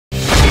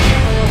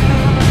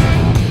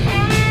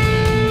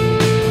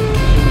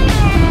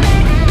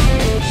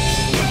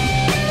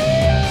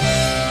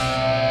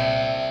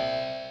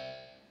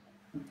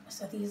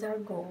are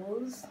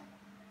goals.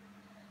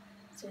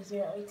 So is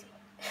reality.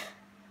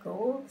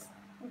 Goals,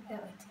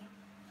 reality.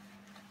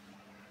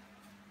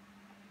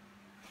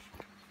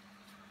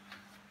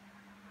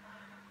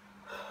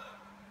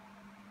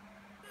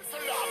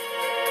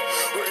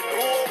 We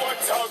know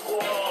what I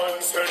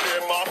want. Say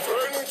them my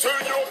friend till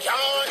you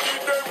can't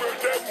eat them with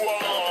them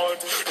want.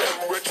 Them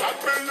we chat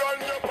me on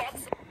your box.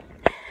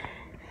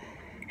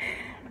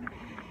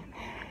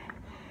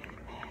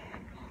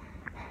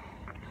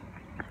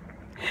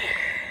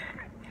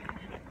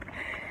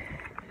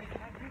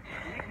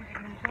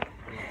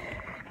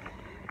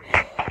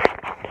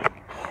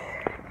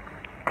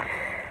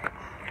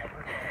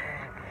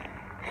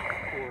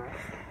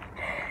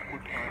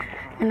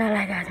 I'm not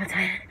like that, I'm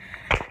tired.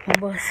 My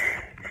boss.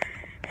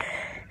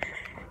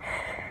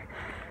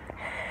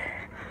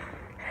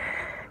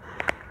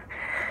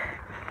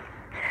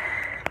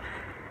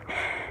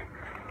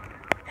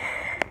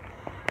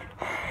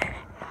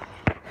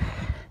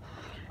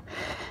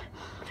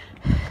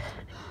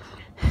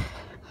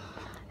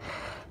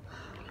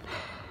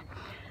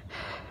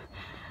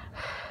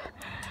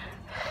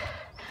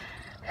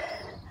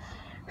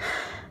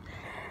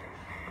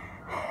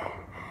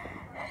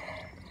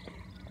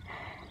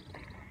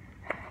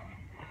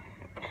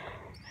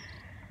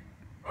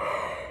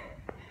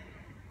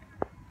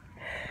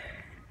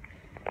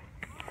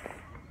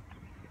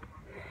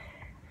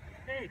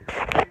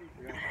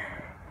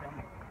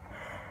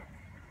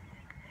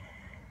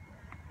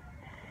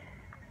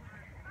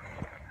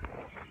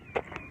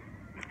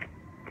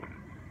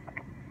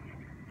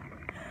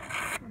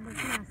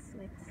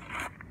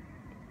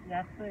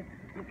 Yeah, sweat.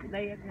 Now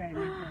you're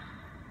grinding.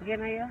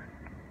 Again,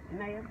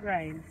 now you're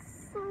grinding.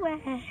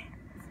 Sweat.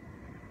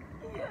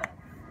 Yeah.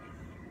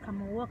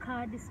 Come on, work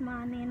hard this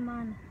morning,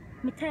 man.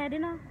 Me tired, you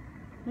know?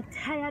 Me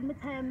tired.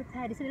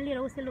 You see the lady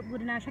who still look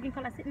good in her shocking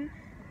color sitting?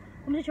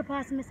 I'm just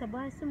passing me, say,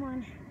 boy,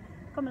 someone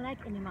come like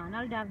any man.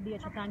 I'll have beer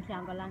chat and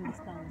can't go long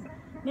distance.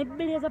 Me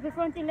blaze up in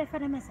front in left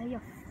and I say, you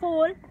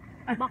fool.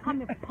 Back on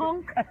me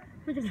punk.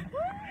 You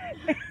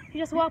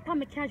just walk on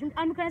me cash and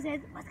I'm gonna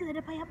say, let's get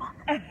the fire back.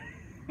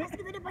 Let's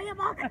get the fire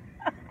back.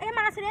 Hey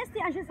man, I said, yes,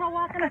 and she said,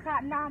 walking like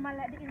that. Nah, man,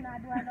 let the inner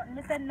do nothing.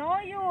 I said, no,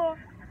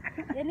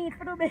 you need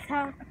to do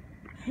better.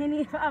 You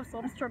need to have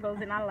some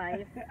struggles in her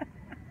life.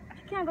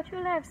 She can't go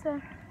through life, so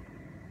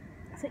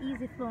it's an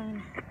easy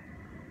flowing.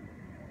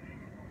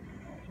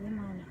 Yeah,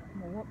 man,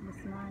 I'm up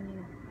this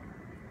morning.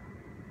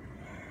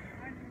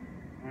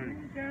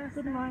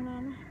 Good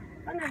morning.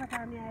 I never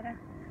told me either.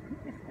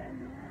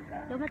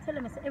 Don't tell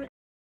him, every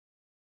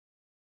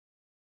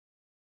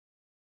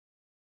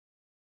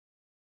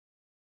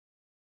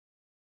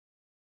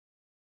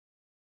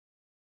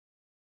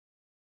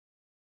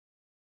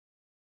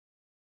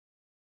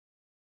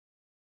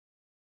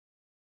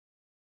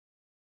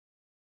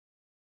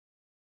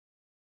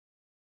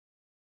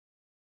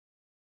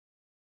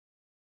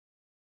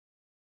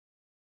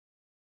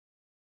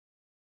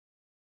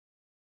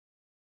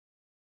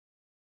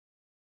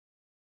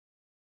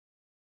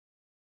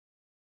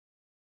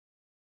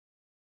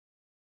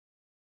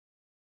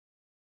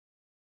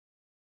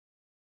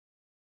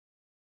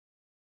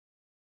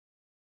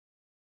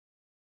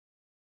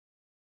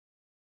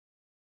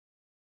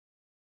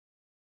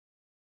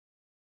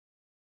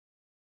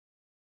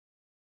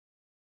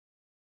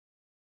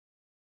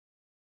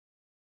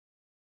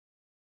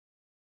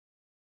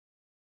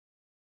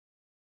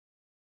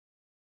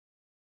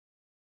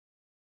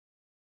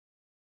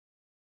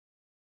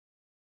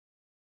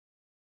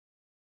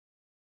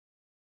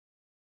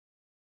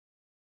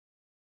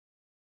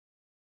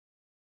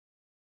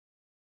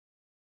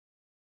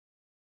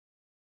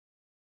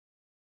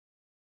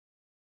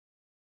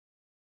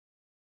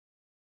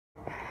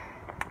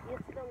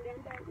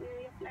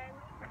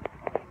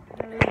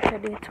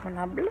today to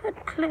my blood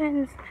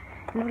cleanse.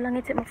 No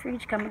longer take my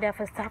fridge, come there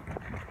for stop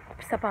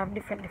off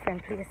different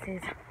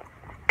places.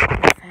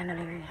 I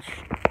finally reach.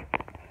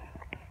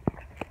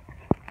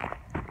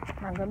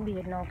 I'm gonna be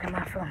now, come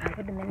off from I'm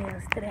gonna do my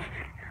nails today.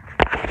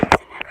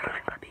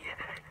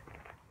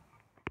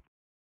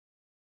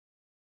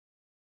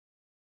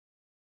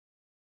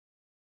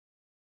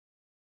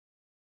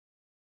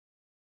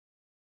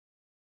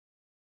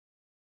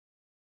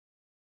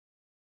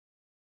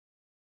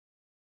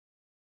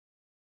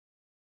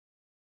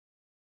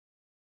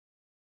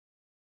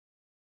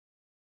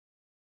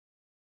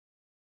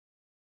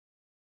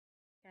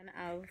 Can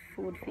have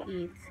food to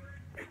eat.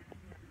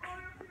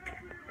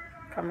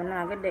 Come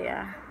on, go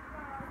there.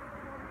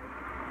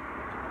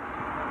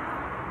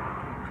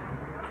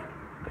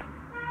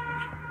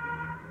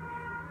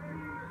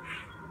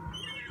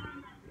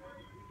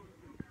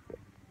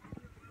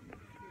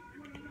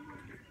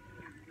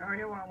 I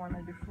really want one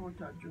of the fruit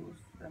or juice,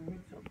 the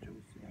mix of juice,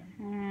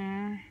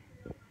 yeah.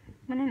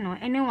 I don't know,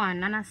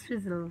 anyone and a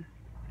swizzle.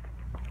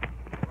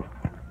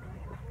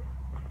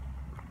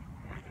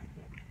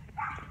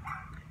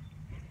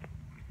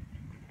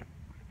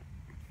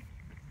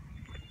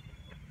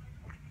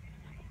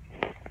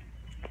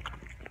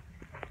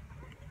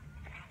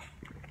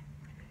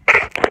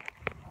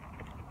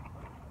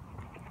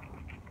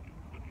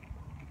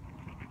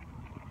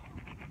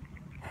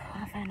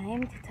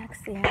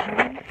 sexy,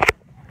 huh?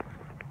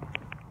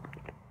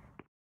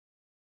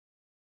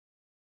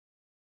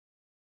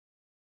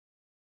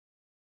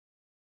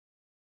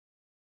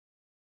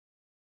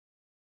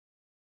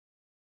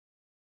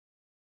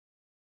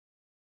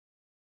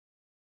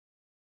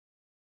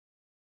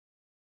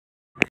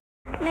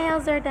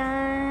 Nails are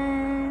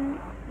done.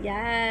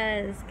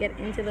 Yes, get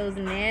into those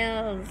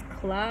nails.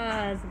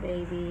 Claws,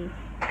 baby.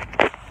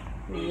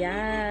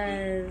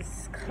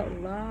 Yes,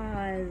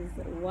 claws.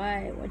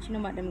 What you know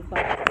about them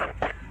claws?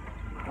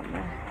 Come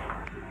on.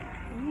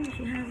 Oh,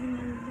 she has a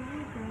new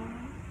logo.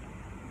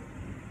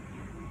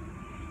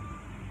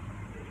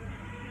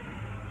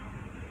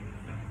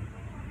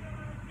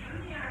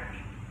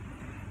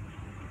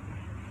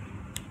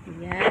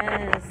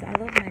 Yes, I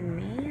love my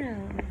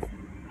nails.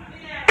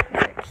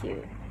 They're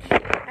cute,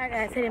 cute. I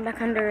gotta take him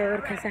back on the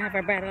road because I have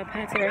a bridal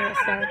party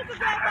rehearsal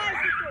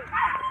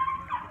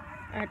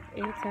at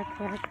 8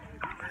 o'clock.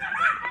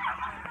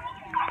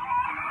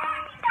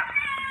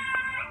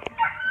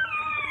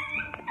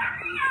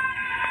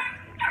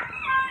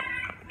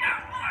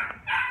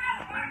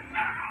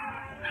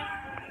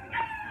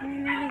 Oh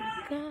my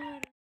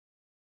god.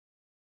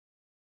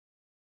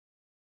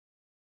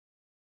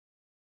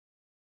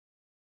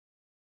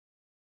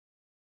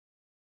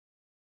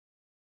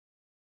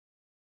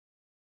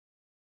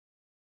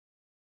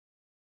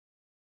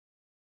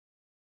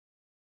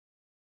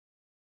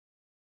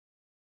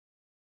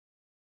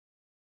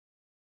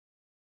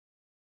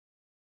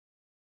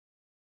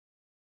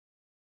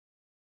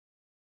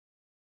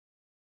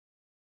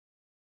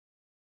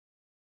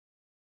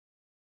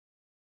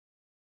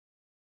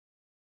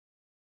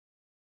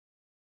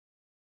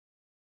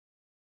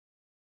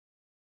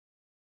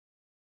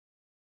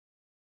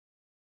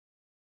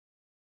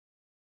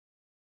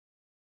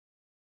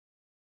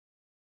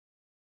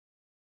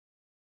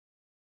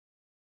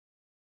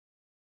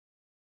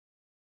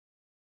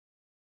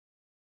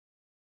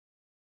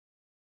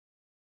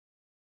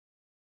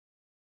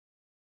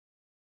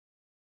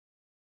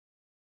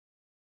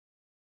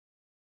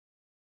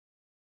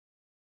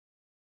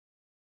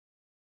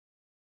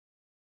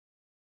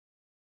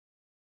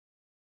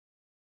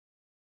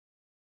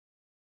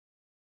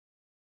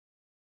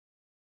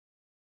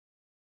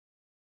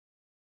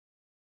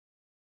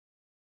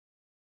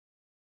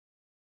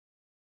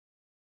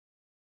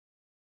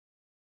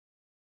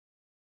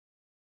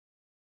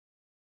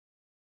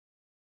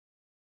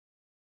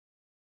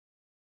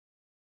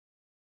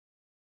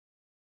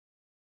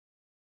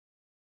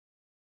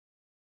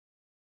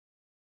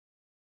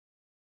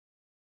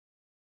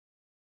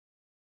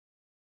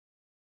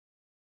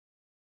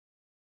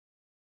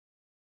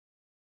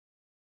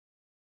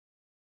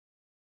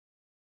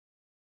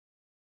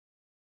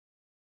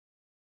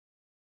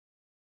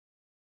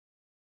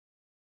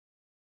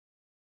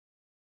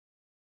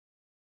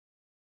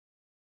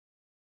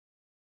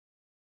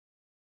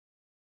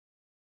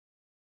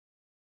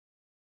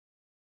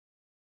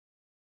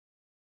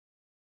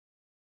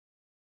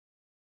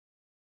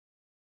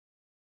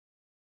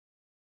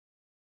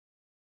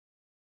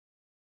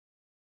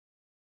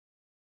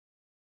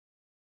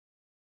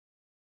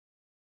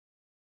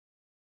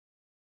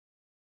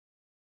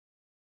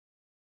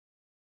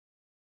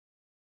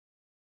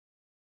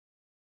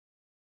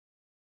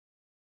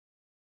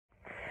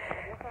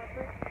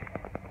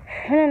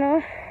 I don't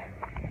know.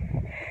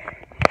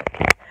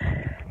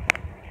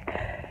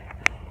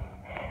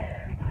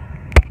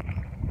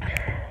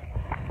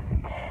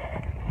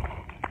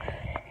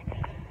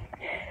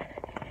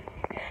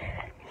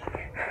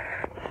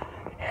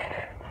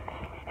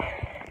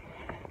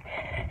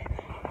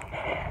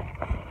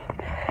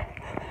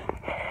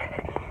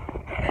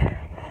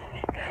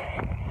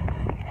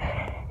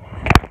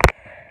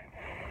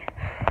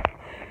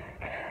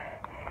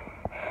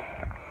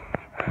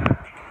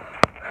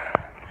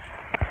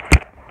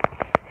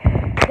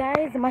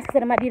 Guys, my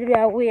sister my did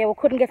away. We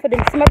couldn't get for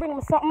them. Somebody bring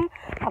me something.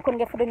 I couldn't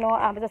get for the no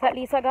but just at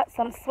least I got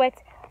some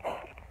sweat.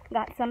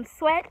 Got some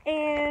sweat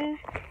in.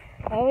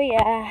 Oh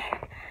yeah.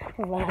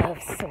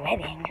 Love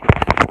sweating.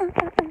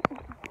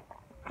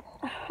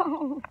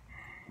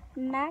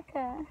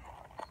 Naka.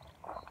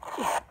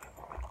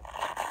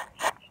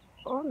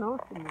 Oh no,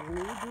 you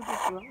do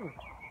this wrong.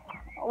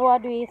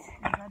 What do it?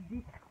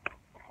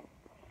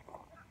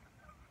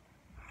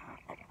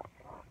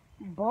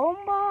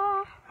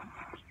 Bomba.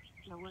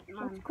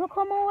 Cook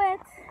on my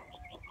wet.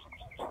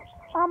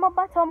 I'm a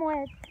bottom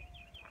wet.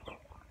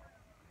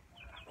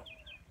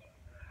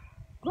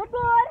 Good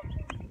boy.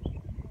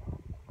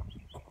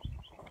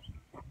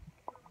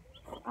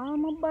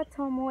 I'm a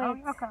bottom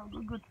wet.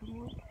 Good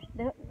food.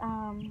 The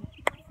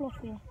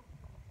fluffy.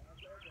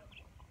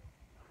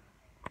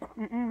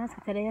 That's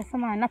what today is,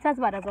 man. Not as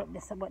bad as up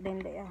this, but then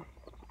there.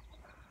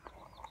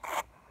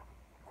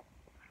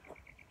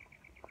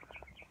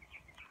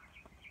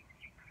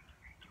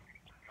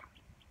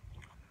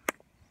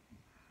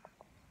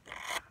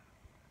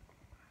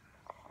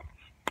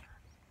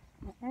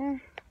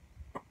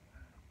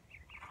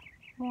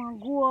 Go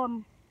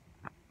home.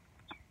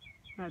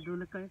 I do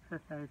like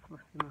exercise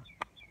first, you know.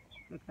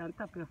 You can't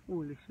tap your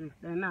foolishness.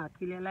 They're not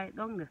kill you like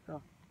down there,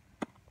 so.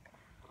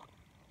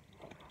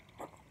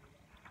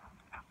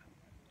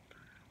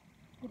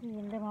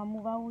 Them a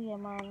move away,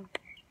 man.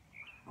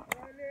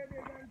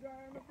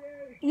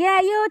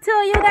 Yeah, you too.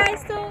 You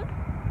guys too.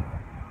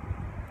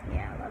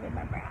 Yeah, I love it,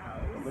 my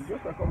brows. But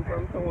just come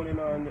from town, you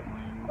know,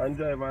 and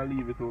drive and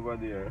leave it over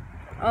there.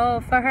 Oh,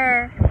 for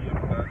her.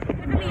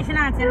 Yeah, She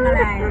not tell me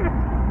lie.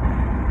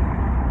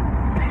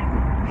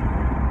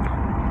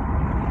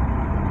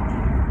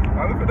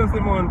 I'm for the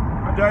Simon.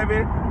 I drive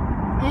it.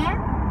 Yeah?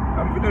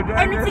 I'm for the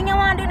drive Anything you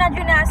want to do, not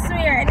Junior, I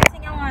swear.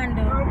 Anything you want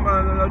to do. Oh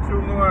man, I'm not sure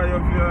why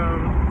you're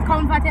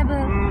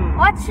Comfortable.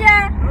 Watch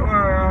ya.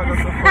 man.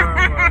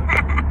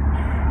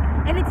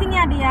 Anything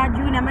you do,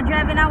 Junior. I'm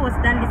driving a worse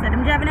than this.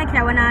 I'm driving a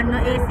car when I no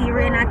AC,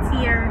 rain, or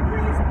tear.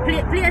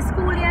 Play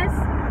school, yes.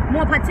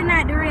 More for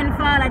tonight, the rain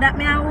fall. That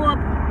me I hope.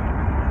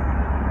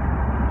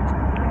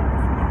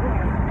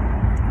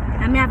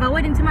 And I have a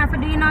wedding tomorrow for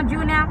doing now,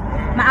 Junior.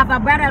 I have a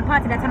bridal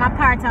party that I'm a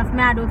part of.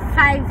 I do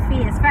 5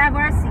 phase, 5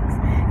 or 6.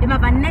 They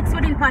have a next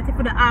wedding party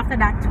for the after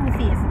that 2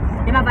 phase.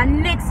 They have a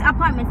next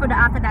appointment for the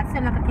after that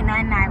 7 o'clock in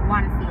 9 night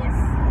 1 phase.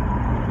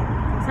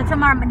 So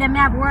tomorrow they may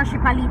have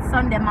worship a lead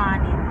Sunday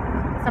morning.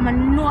 So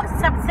I'm not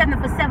 7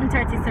 for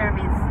 7:30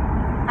 service.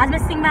 As I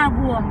sing my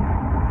go home.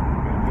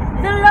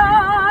 The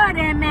Lord,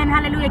 amen,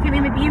 hallelujah. You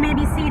may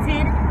be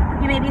seated.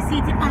 You may be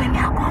seated. Oh, me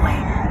go away.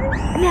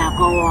 Me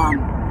go home.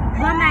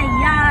 Go in my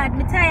yard.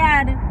 Me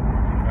tired.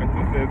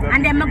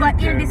 And then I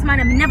got ill this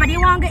morning. Never do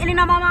you want to get ill,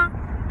 no, mama?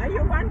 Are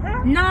you one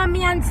girl? No,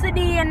 me and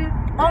Sudine.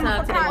 Talk to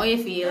them, how you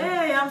feel?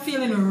 Hey, I'm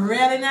feeling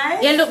really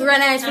nice. You look really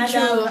nice for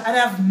true. And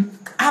I'm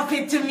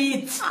happy to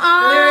meet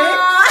Aww. Lyric.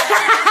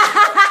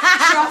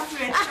 Trust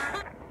me.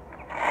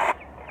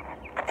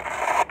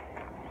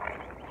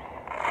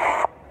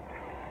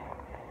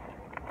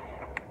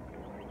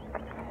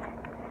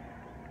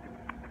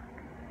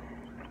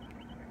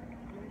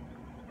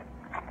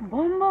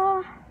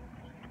 Bomba.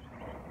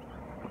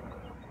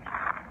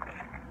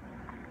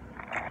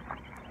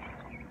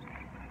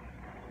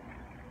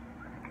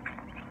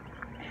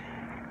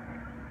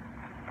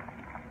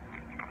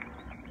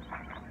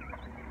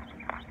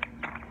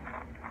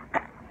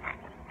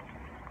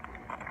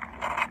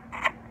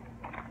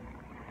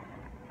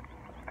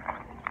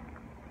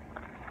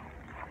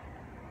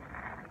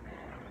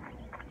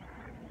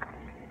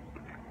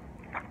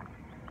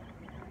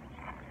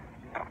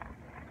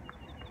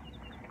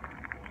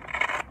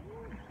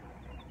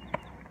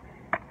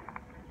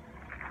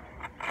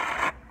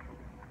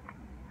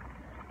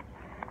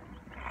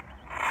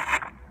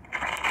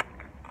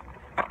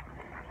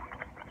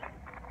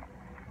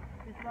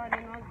 This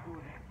morning was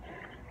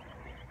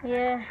good.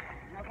 Yeah.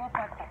 Now go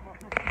back.